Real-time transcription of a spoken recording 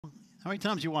How many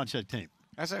times did you watch that tape?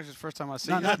 That's actually the first time I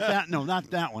see it. Not that. No,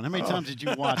 not that one. How many times did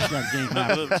you watch that game?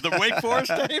 the Wake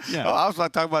Forest tape? Yeah. Oh, I was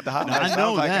like talking about the highlights. I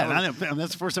know that.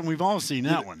 That's the first time we've all seen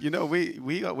that one. You know,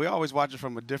 we always watch it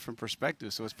from a different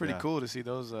perspective, so it's pretty cool to see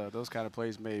those kind of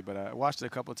plays made. But I watched it a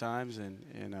couple of times,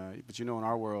 but you know, in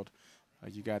our world,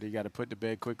 you got to put to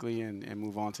bed quickly and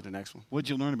move on to the next one. What'd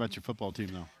you learn about your football team,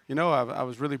 though? You know, I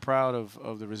was really proud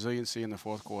of the resiliency in the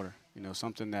fourth quarter. You know,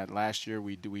 something that last year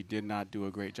we did not do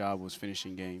a great job was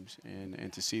finishing games.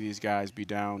 And to see these guys be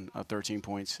down 13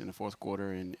 points in the fourth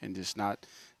quarter and just not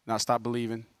stop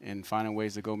believing and finding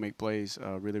ways to go make plays,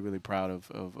 really, really proud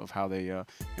of how they,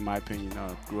 in my opinion,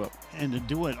 grew up. And to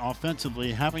do it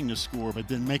offensively, having to score, but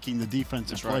then making the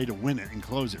defensive play to win it and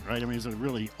close it, right? I mean, it's a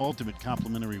really ultimate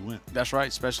complimentary win. That's right,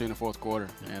 especially in the fourth quarter.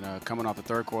 And coming off the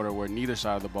third quarter where neither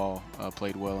side of the ball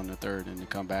played well in the third, and to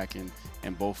come back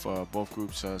and both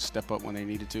groups step up when they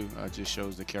needed to just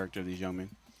shows the character of these young men.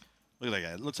 Look at that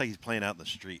guy. It looks like he's playing out in the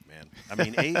street, man. I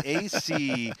mean,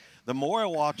 AC, the more I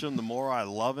watch him, the more I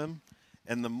love him.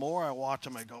 And the more I watch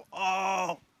him, I go,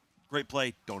 oh, great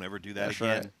play. Don't ever do that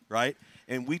again, right?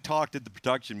 And we talked at the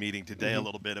production meeting today a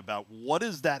little bit about what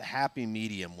is that happy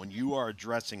medium when you are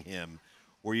addressing him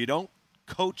where you don't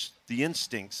coach the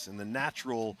instincts and the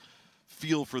natural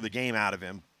feel for the game out of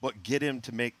him, but get him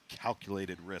to make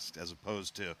calculated risks as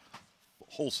opposed to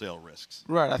wholesale risks.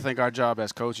 Right. I think our job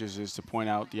as coaches is to point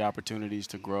out the opportunities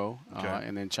to grow,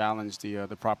 and then challenge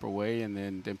the proper way, and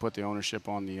then put the ownership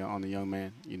on the young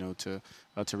man, you know, to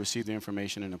receive the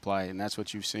information and apply it. And that's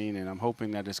what you've seen. And I'm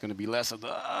hoping that it's going to be less of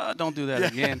the don't do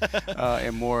that again,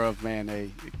 and more of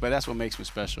but that's what makes me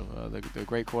special. The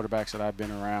great quarterbacks that I've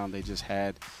been around, they just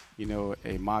had, you know,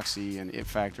 a moxie and it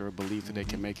factor, a belief that they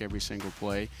can make every single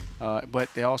play.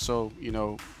 But they also, you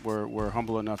know, were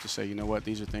humble enough to say, you know what,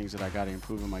 these are things that I got to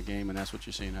improve in my game, and that's what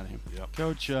you're seeing out of him. Yep.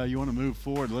 Coach, you want to move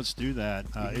forward? Let's do that.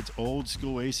 It's old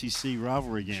school ACC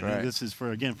rivalry game. Right. This is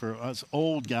for us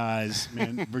old guys,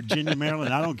 man. Virginia, Maryland.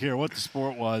 I don't care what the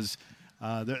sport was.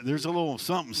 There's a little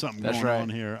something going on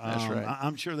here. That's right.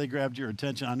 I'm sure they grabbed your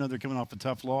attention. I know they're coming off a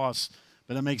tough loss,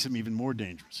 but that makes them even more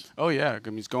dangerous. Oh yeah, I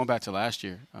mean, it's going back to last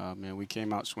year. Man, we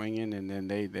came out swinging, and then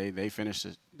they finished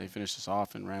it. They finished us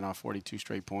off and ran off 42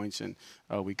 straight points, and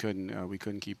we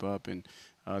couldn't keep up. And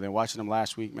then watching them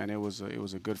last week, man, it was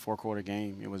a good four-quarter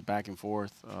game. It was back and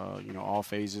forth. You know, all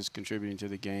phases contributing to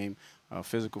the game.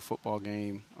 Physical football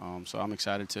game. So I'm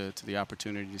excited to the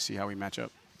opportunity to see how we match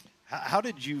up. How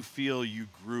did you feel you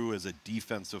grew as a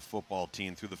defensive football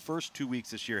team through the first 2 weeks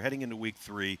this year, heading into week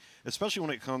 3, especially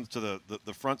when it comes to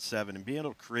the front seven and being able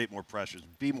to create more pressures,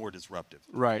 be more disruptive?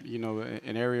 Right. You know,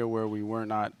 an area where we were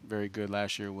not very good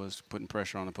last year was putting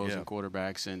pressure on opposing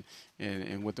quarterbacks.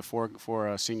 And with the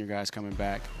four senior guys coming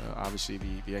back, obviously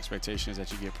the expectation is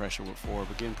that you get pressure with 4,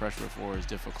 but getting pressure with 4 is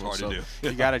difficult. It's hard to do.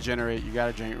 you got to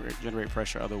generate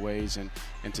pressure other ways, and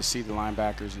to see the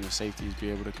linebackers and the safeties be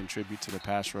able to contribute to the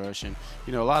pass rush. And,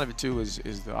 you know, a lot of it, too, is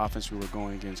the offense we were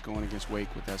going against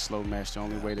Wake with that slow mesh. The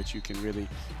only way that you can really,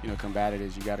 you know, combat it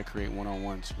is you got to create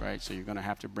one-on-ones, right? So you're going to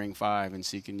have to bring 5 and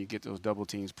see can you get those double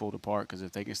teams pulled apart, because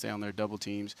if they can stay on their double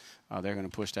teams, they're going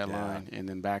to push that line, and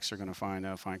then backs are going to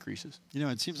find creases. You know,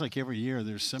 it seems like every year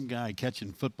there's some guy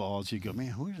catching footballs. You go,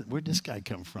 man, where'd this guy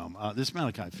come from? This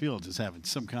Malachi Fields is having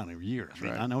some kind of year. I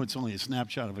mean, I know it's only a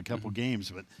snapshot of a couple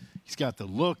games, but he's got the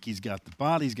look, he's got the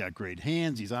body, he's got great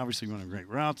hands, he's obviously running great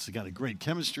routes, he's got a great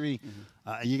chemistry.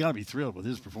 You got to be thrilled with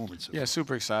his performance. Yeah,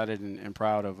 super excited and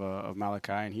proud of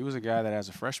Malachi. And he was a guy that, as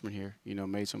a freshman here, you know,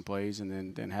 made some plays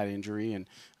and then had injury. And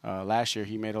last year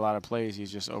he made a lot of plays.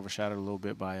 He's just overshadowed a little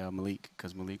bit by Malik,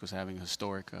 because Malik was having a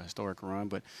historic run.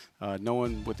 But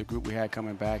knowing with the group we had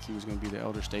coming back, he was going to be the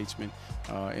elder statesman.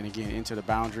 And again, into the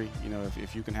boundary. You know,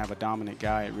 if you can have a dominant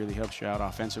guy, it really helps you out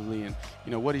offensively. And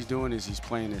you know what he's doing is he's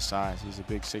playing his size. He's a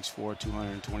big 6'4",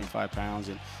 225 pounds,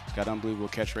 and he's got unbelievable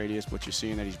catch radius. But you're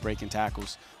seeing that he's breaking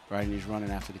tackles, right, and he's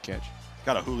running after the catch.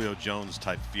 Got a Julio Jones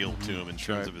type feel to him in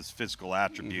terms of his physical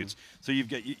attributes. So you've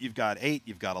got 8,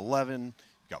 you've got 11.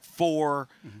 Got 4,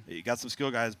 you got some skill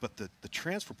guys, but the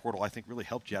transfer portal, I think, really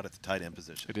helped you out at the tight end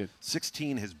position. It did.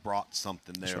 16 has brought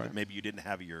something there that maybe you didn't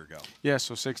have a year ago. Yeah,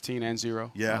 so 16 and 0.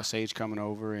 Yeah. Sage coming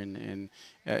over, and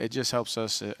it just helps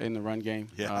us in the run game.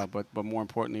 Yeah. But more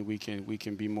importantly, we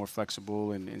can be more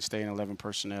flexible and stay in 11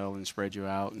 personnel and spread you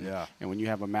out. And when you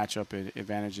have a matchup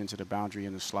advantage into the boundary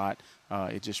in the slot,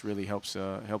 it just really helps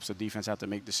the defense have to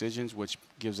make decisions, which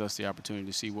gives us the opportunity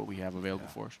to see what we have available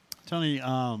for us. Tony,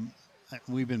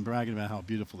 we've been bragging about how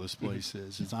beautiful this place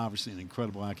is. It's obviously an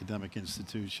incredible academic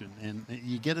institution, and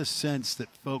you get a sense that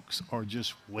folks are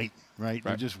just waiting, right?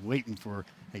 They're just waiting for,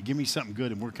 hey, give me something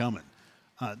good and we're coming.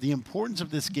 The importance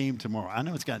of this game tomorrow. I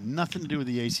know it's got nothing to do with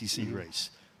the ACC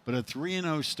race, but a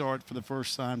 3-0 start for the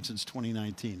first time since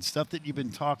 2019. Stuff that you've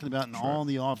been talking about in all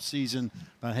the offseason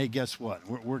about, hey, guess what?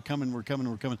 We're coming.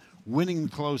 Winning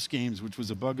close games, which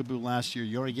was a bugaboo last year.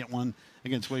 You already get one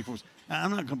against Wake Forest. I'm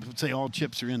not going to say all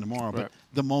chips are in tomorrow, but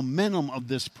the momentum of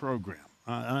this program.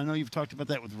 And I know you've talked about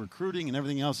that with recruiting and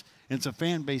everything else, and it's a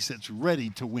fan base that's ready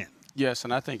to win. Yes,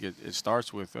 and I think it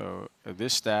starts with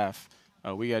this staff.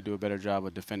 We got to do a better job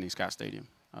of defending Scott Stadium.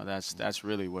 That's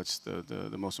really what's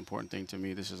the most important thing to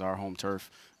me. This is our home turf.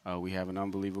 We have an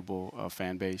unbelievable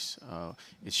fan base.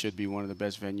 It should be one of the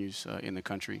best venues in the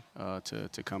country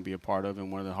to come be a part of,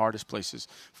 and one of the hardest places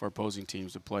for opposing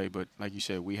teams to play. But like you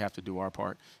said, we have to do our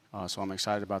part. So I'm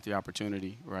excited about the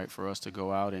opportunity, right, for us to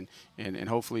go out and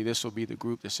hopefully this will be the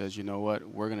group that says, you know what,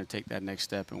 we're going to take that next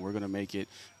step and we're going to make it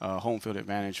home field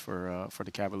advantage for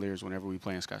the Cavaliers whenever we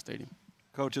play in Scott Stadium.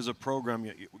 Coach, as a program,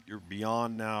 you're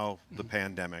beyond now the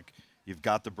pandemic. You've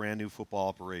got the brand new football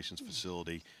operations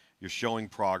facility. You're showing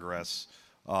progress.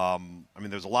 I mean,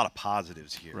 there's a lot of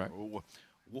positives here. Right.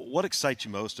 What excites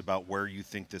you most about where you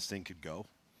think this thing could go?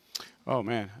 Oh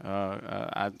man,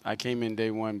 I came in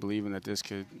day one believing that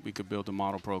we could build a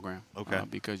model program. Okay.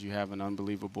 Because you have an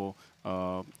unbelievable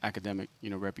academic,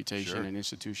 reputation and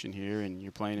institution here, and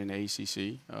you're playing in the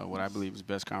ACC, what I believe is the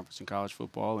best conference in college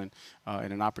football, and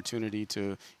an opportunity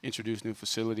to introduce new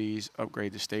facilities,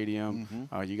 upgrade the stadium.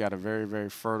 You got a very, very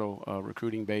fertile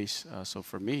recruiting base. So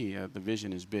for me, the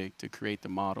vision is big to create the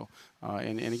model.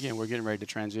 And again, we're getting ready to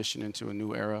transition into a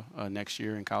new era next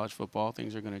year in college football.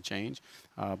 Things are going to change.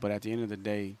 But at the end of the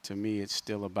day, to me, it's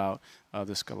still about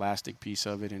the scholastic piece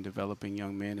of it and developing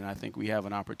young men. And I think we have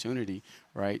an opportunity,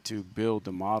 right, to build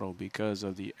the model because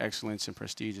of the excellence and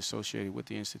prestige associated with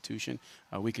the institution.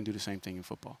 We can do the same thing in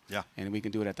football. Yeah. And we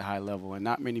can do it at the high level. And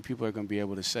not many people are going to be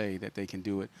able to say that they can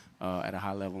do it at a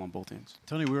high level on both ends.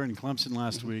 Tony, we were in Clemson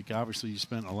last week. Obviously, you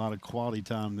spent a lot of quality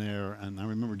time there. And I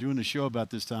remember doing a show about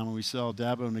this time when we saw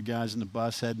Dabo and the guys in the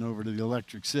bus heading over to the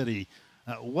Electric City.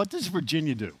 What does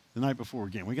Virginia do the night before a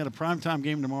game? We got a primetime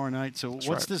game tomorrow night. So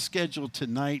what's the schedule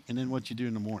tonight and then what you do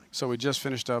in the morning? So we just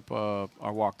finished up our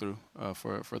walkthrough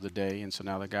for the day. And so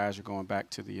now the guys are going back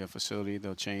to the facility.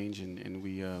 They'll change. And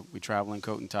we travel in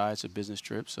coat and tie. It's a business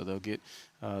trip. So they'll get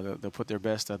they'll put their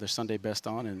Sunday best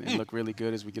on and look really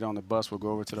good as we get on the bus. We'll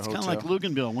go over to the hotel. It's kind of like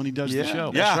Luganville when he does the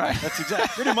show. Yeah, that's right. That's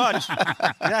exactly pretty much.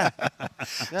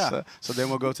 Yeah. So then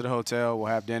we'll go to the hotel. We'll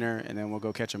have dinner, and then we'll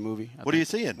go catch a movie. What are you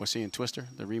seeing? We're seeing Twister,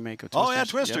 the remake of Twister. Oh, yeah,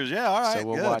 Twisters. Yep. Yeah, all right. So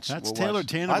we'll good. watch. That's Taylor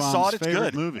Tannenbaum's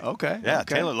favorite movie. Okay. Yeah,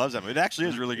 okay. Taylor loves that movie. It actually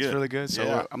is really good. It's really good.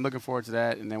 So I'm looking forward to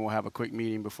that, and then we'll have a quick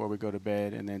meeting before we go to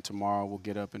bed, and then tomorrow we'll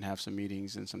get up and have some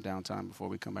meetings and some downtime before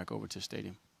we come back over to the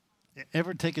stadium.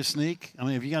 Ever take a sneak? I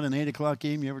mean, if you got an 8 o'clock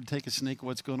game, you ever take a sneak of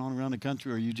what's going on around the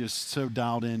country, or are you just so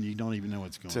dialed in you don't even know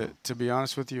what's going on? To be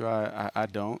honest with you, I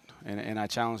don't, and I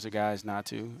challenge the guys not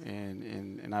to,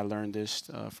 and I learned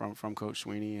this from Coach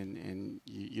Sweeney, and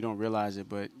you don't realize it,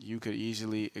 but you could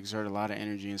easily exert a lot of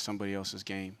energy in somebody else's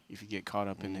game if you get caught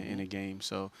up in a game.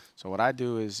 So what I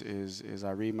do is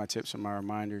I read my tips and my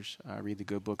reminders, I read the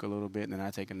good book a little bit, and then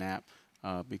I take a nap.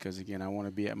 Because, again, I want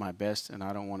to be at my best, and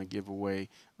I don't want to give away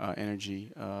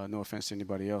energy. No offense to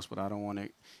anybody else, but I don't want to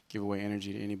give away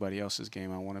energy to anybody else's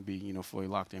game. I want to be, fully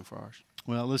locked in for ours.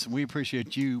 Well, listen, we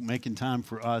appreciate you making time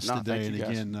for us today. And,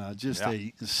 again, just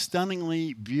a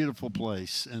stunningly beautiful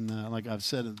place. And like I've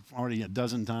said already a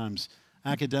dozen times,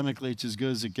 academically it's as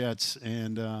good as it gets.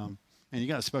 And you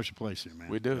got a special place here, man.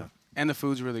 We do. Yeah. And the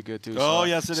food's really good, too. Oh,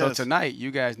 yes, it is. So tonight,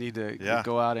 you guys need to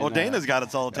go out and Dana's got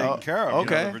it all taken care of.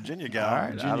 Okay. The Virginia guy. All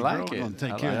right, Virginia I like girl it. Going to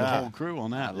take care of the whole crew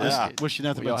on that. I like it. Wish you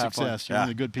nothing but success. You're one of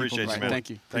the good people. Appreciate you, man. Thank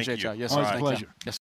you. Appreciate y'all. Yes, Always sir. a pleasure. Yes.